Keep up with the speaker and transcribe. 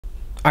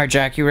Alright,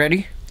 Jack, you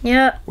ready?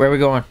 Yeah. Where are we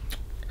going?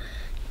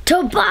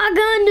 Tobogganing!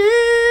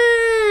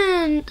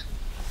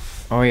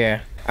 Oh,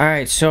 yeah.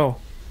 Alright, so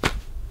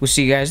we'll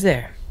see you guys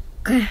there.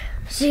 Okay,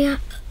 see ya.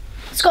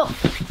 Let's go.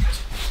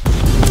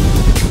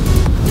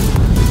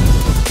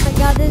 I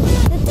got this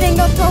thing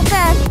goes so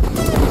fast.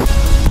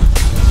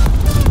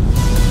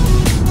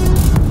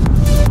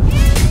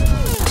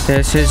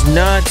 This is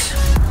nuts.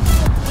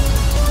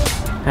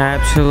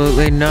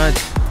 Absolutely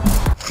nuts.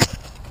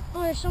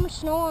 Oh, there's so much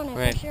snow on it.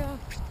 Right. For sure.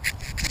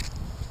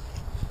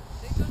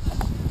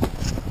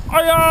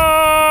 Hiya!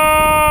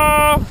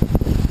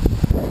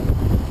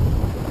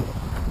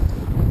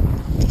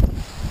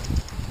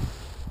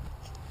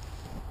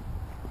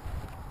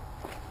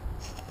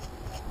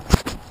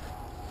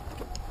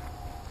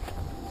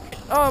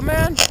 Oh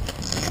man,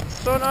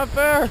 so not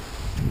fair.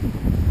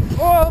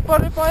 Oh,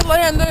 but if I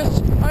land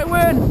this, I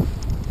win.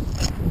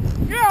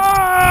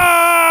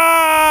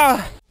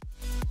 Yeah!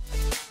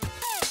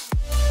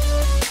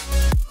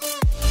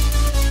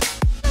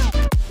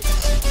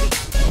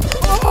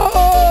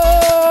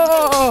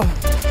 Oh!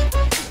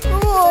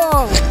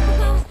 Oh!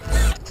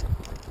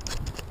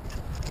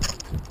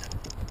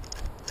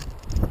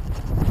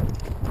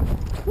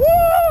 Woo!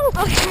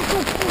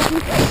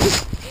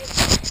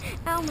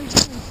 Ow, my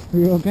hand. Are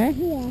you okay?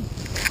 Yeah.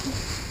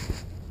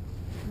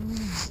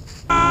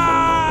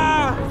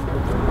 Ah!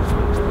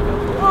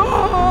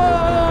 Oh!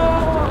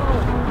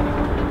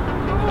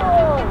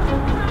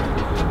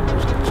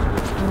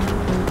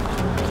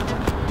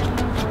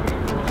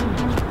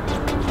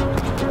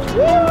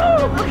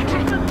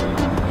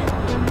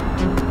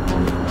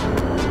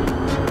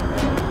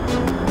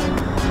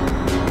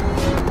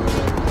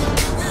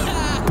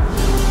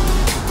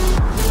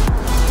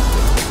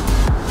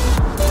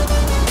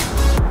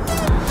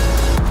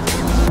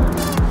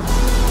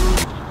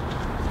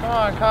 Come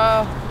on,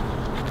 Kyle.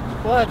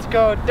 Let's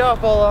go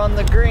double on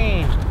the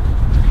green.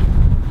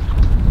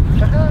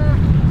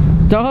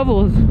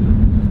 Doubles.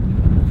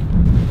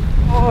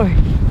 Boy.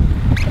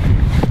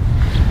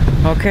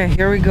 Okay,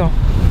 here we go.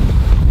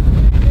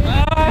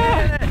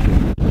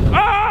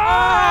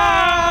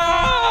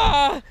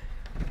 Ah!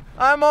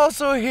 I'm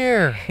also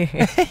here.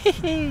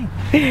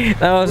 That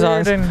was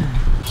awesome.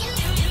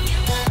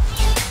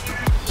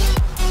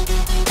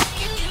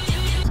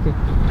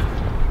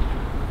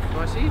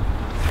 Want to see?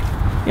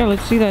 Yeah,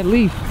 let's see that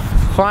leaf.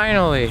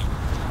 Finally.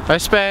 I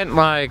spent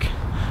like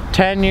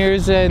 10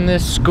 years in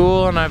this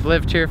school and I've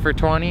lived here for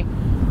 20.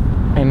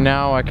 And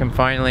now I can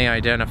finally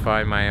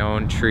identify my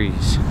own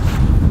trees.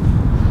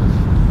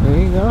 There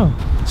you go.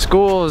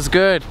 School is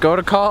good. Go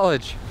to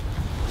college.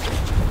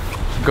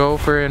 Go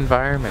for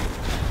environment.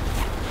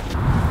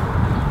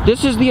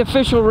 This is the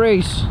official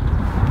race.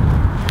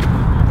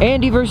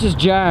 Andy versus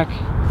Jack.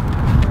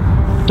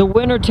 The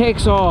winner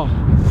takes all.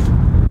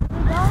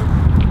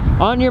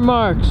 On your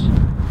marks.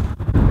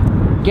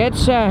 Get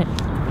set.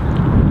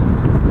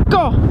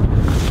 Go!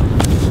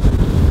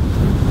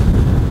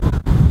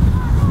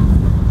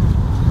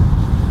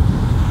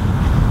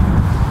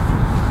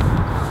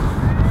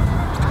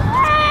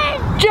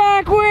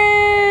 Jack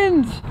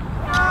wins!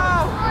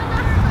 Oh,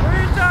 what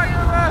are you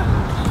talking about?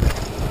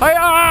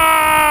 Hiya!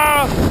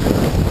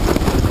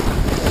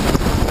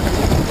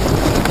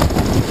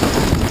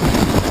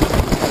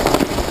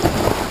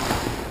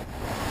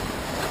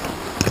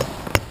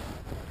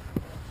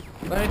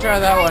 Let me try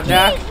that one,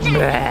 Jack. Wait,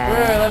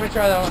 let me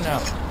try that one now.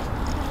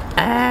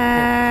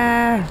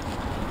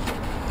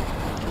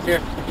 Here.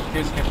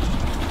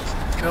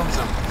 Film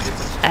some.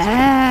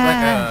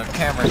 Like a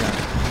camera gun.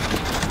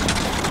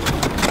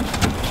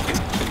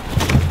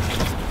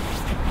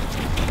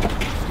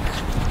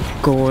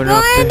 Going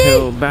up the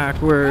hill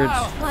backwards.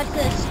 Kyle. Watch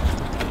this.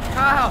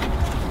 Kyle!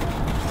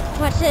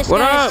 Watch this, What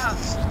guys. up?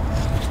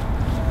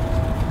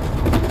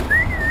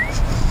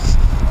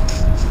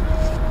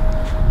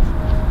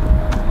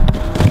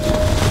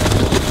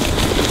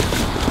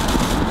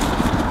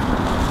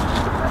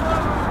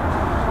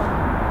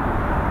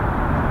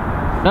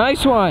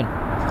 Nice one.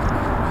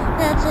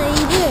 That's what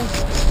you do.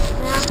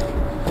 Now,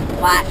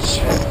 watch.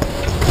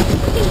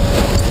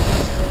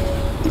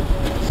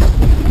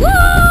 Woo!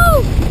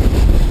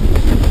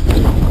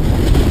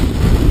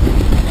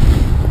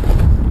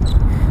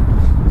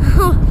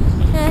 Oh,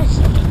 that's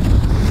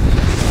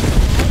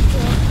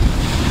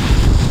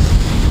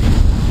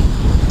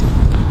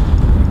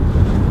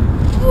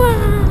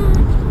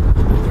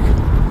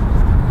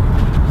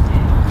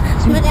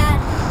It's my dad.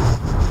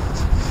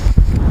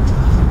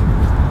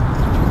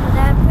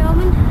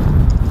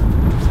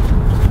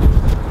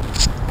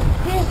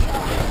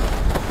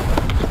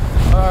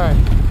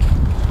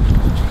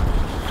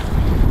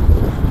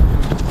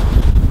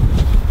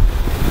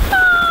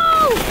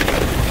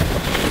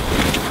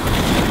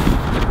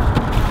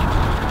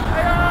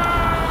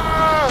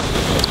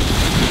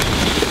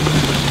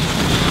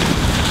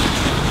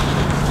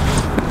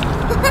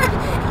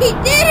 He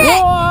did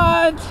it!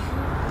 What?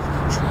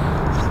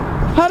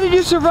 How did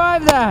you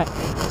survive that? I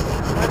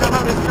know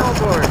how to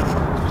snowboard.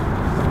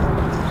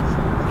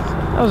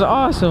 That was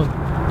awesome.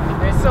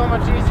 It's so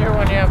much easier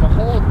when you have a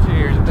hold to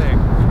your thing.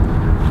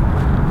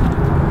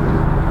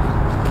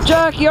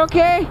 Jack, you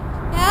okay?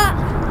 Yeah.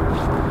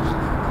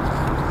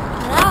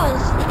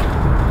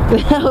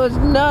 That was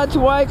nuts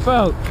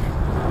wipeout.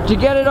 Did you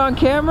get it on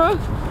camera?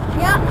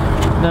 Yeah.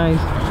 Nice.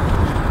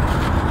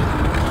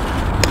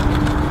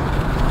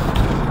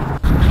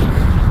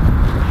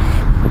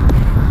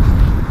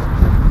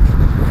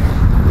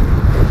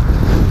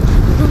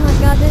 Oh my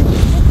god, this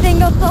thing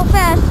goes so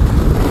fast.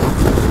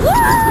 Woo!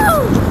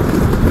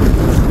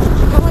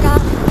 Oh my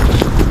god.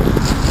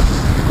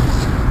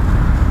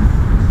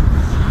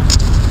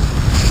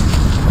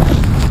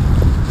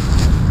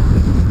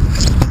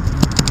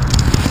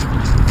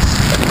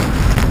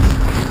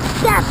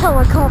 That's how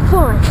I call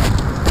fun.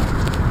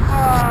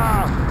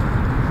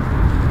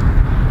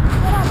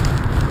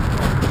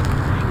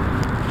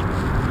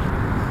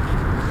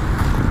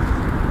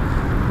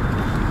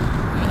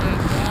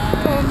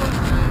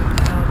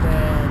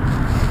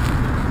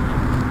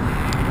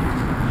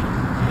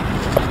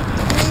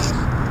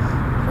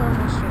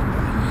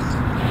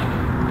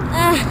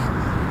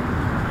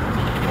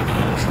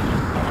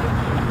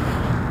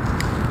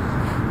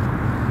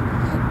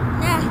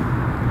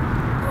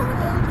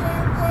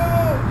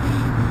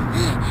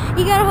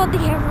 You gotta hold the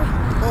camera.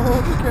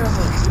 Hold the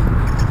camera.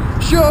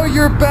 Show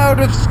your bout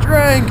of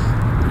strength.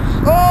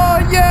 Oh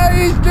yeah,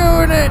 he's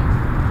doing it.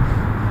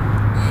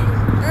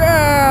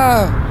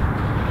 Yeah.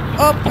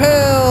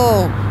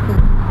 Uphill.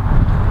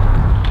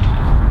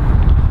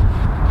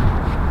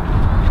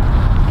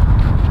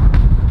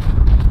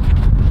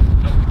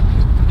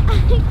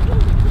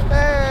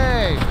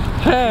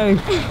 Hey.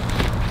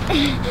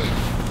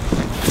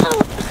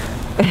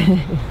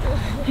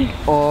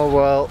 Oh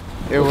well,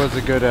 it was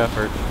a good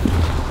effort.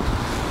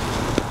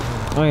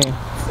 Oh yeah.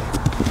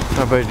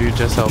 How about you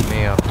just help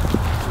me out?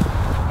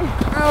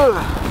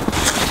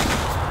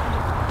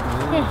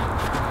 Here,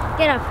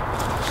 get up.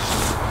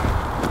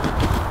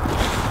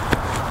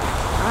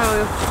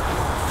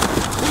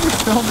 You're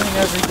filming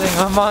everything.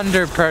 I'm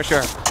under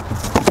pressure.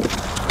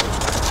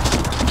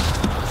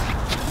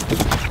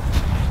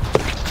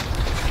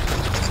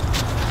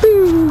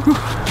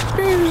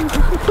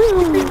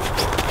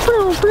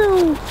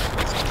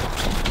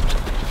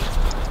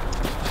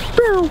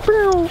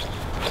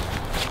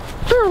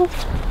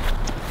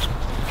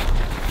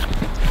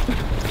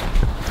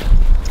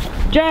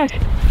 Jack,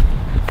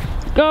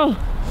 go.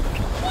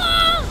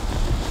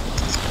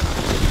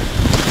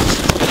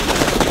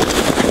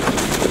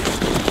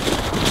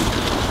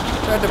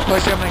 Tried to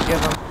push him and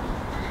give him.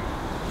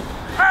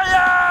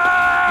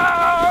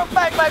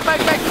 Bang, bang,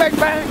 bang, bang, bang,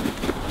 bang.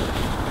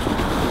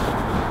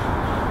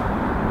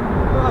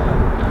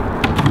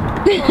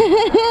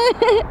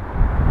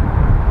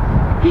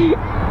 You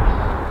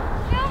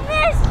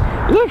missed.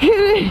 Look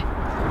at it.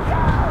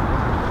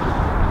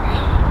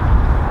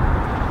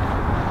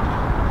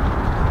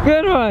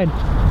 Good one.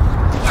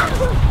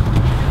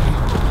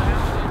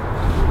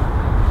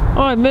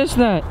 Oh, I missed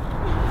that.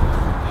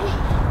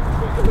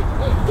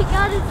 You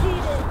gotta see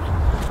this.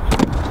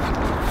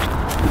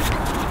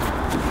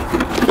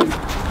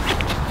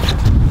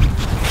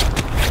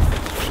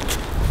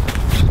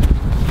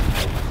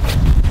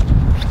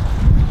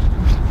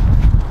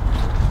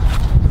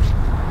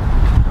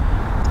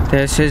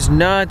 This is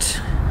nuts.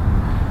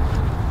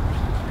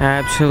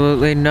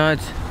 Absolutely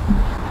nuts.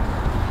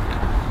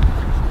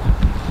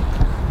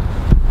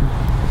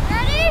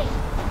 Ready?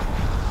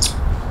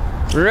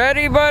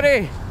 Ready,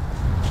 buddy?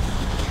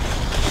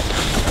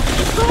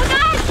 Go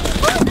guys!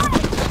 Go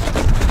guys!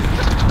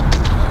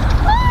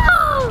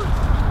 Whoa!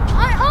 I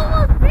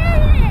almost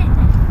did it!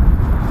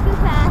 Too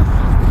fast.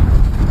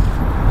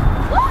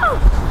 Whoa!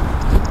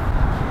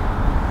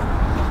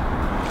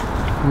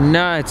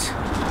 Nuts.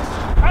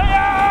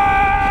 Ah!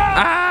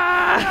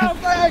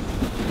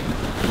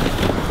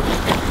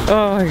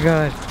 Oh my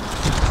god.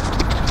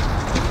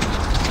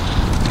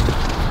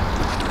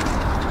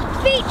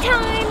 Feet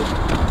time!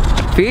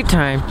 Feet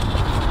time.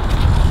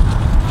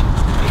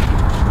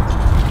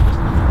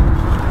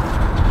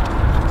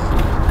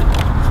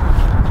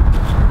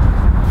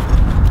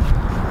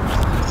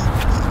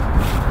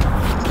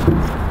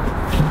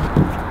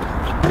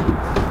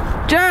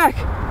 Jack!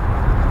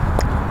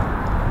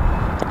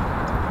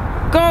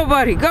 Go,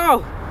 buddy,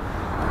 go!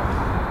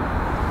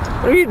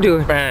 What are you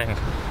doing? Bang.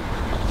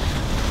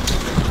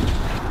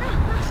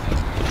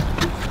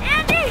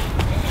 Andy!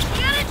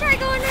 You gotta try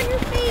going on your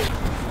feet.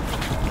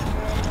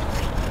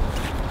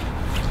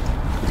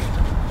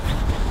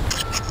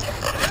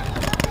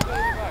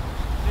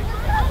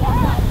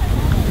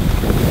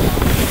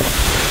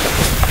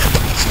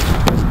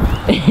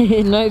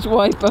 Nice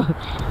wipeout.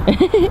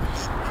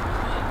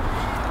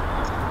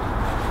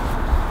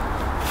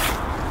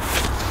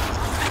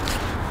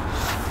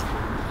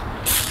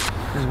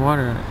 There's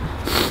water in it.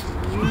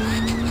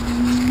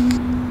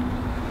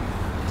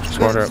 There's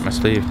water up my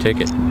sleeve.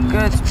 Take it.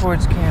 Good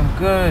sports cam,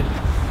 good.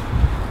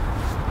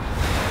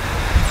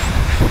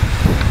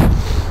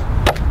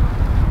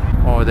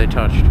 Oh, they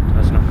touched.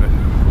 That's not good.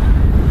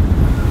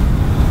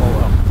 Oh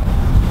well.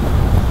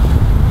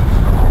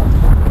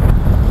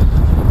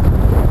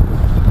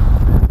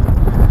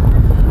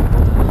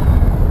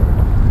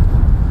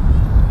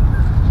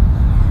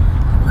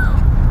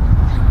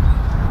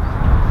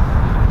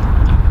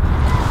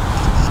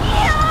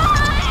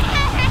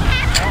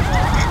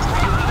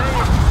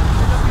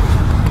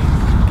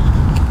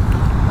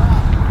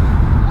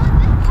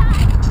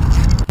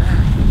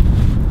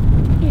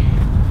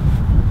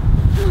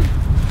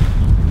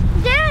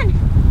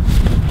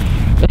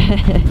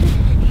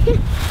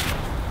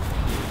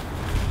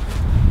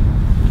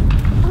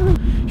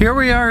 here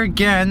we are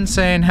again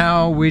saying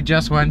how we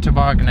just went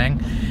tobogganing.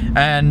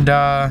 And,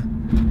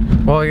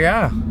 well,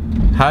 yeah.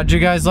 How'd you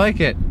guys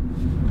like it?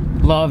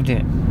 Loved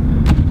it.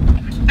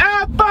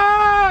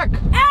 Epic!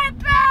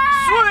 Epic!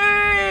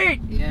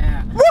 Sweet!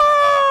 Yeah.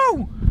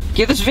 Woo!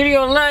 Give this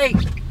video a like.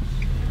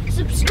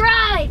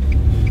 Subscribe,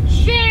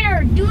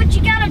 share, do what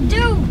you gotta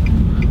do.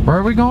 Where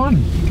are we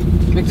going?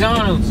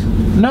 McDonald's.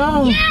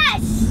 No.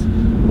 Yes!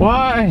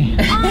 Why?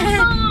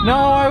 Oh. No,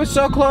 I was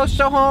so close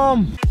to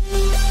home.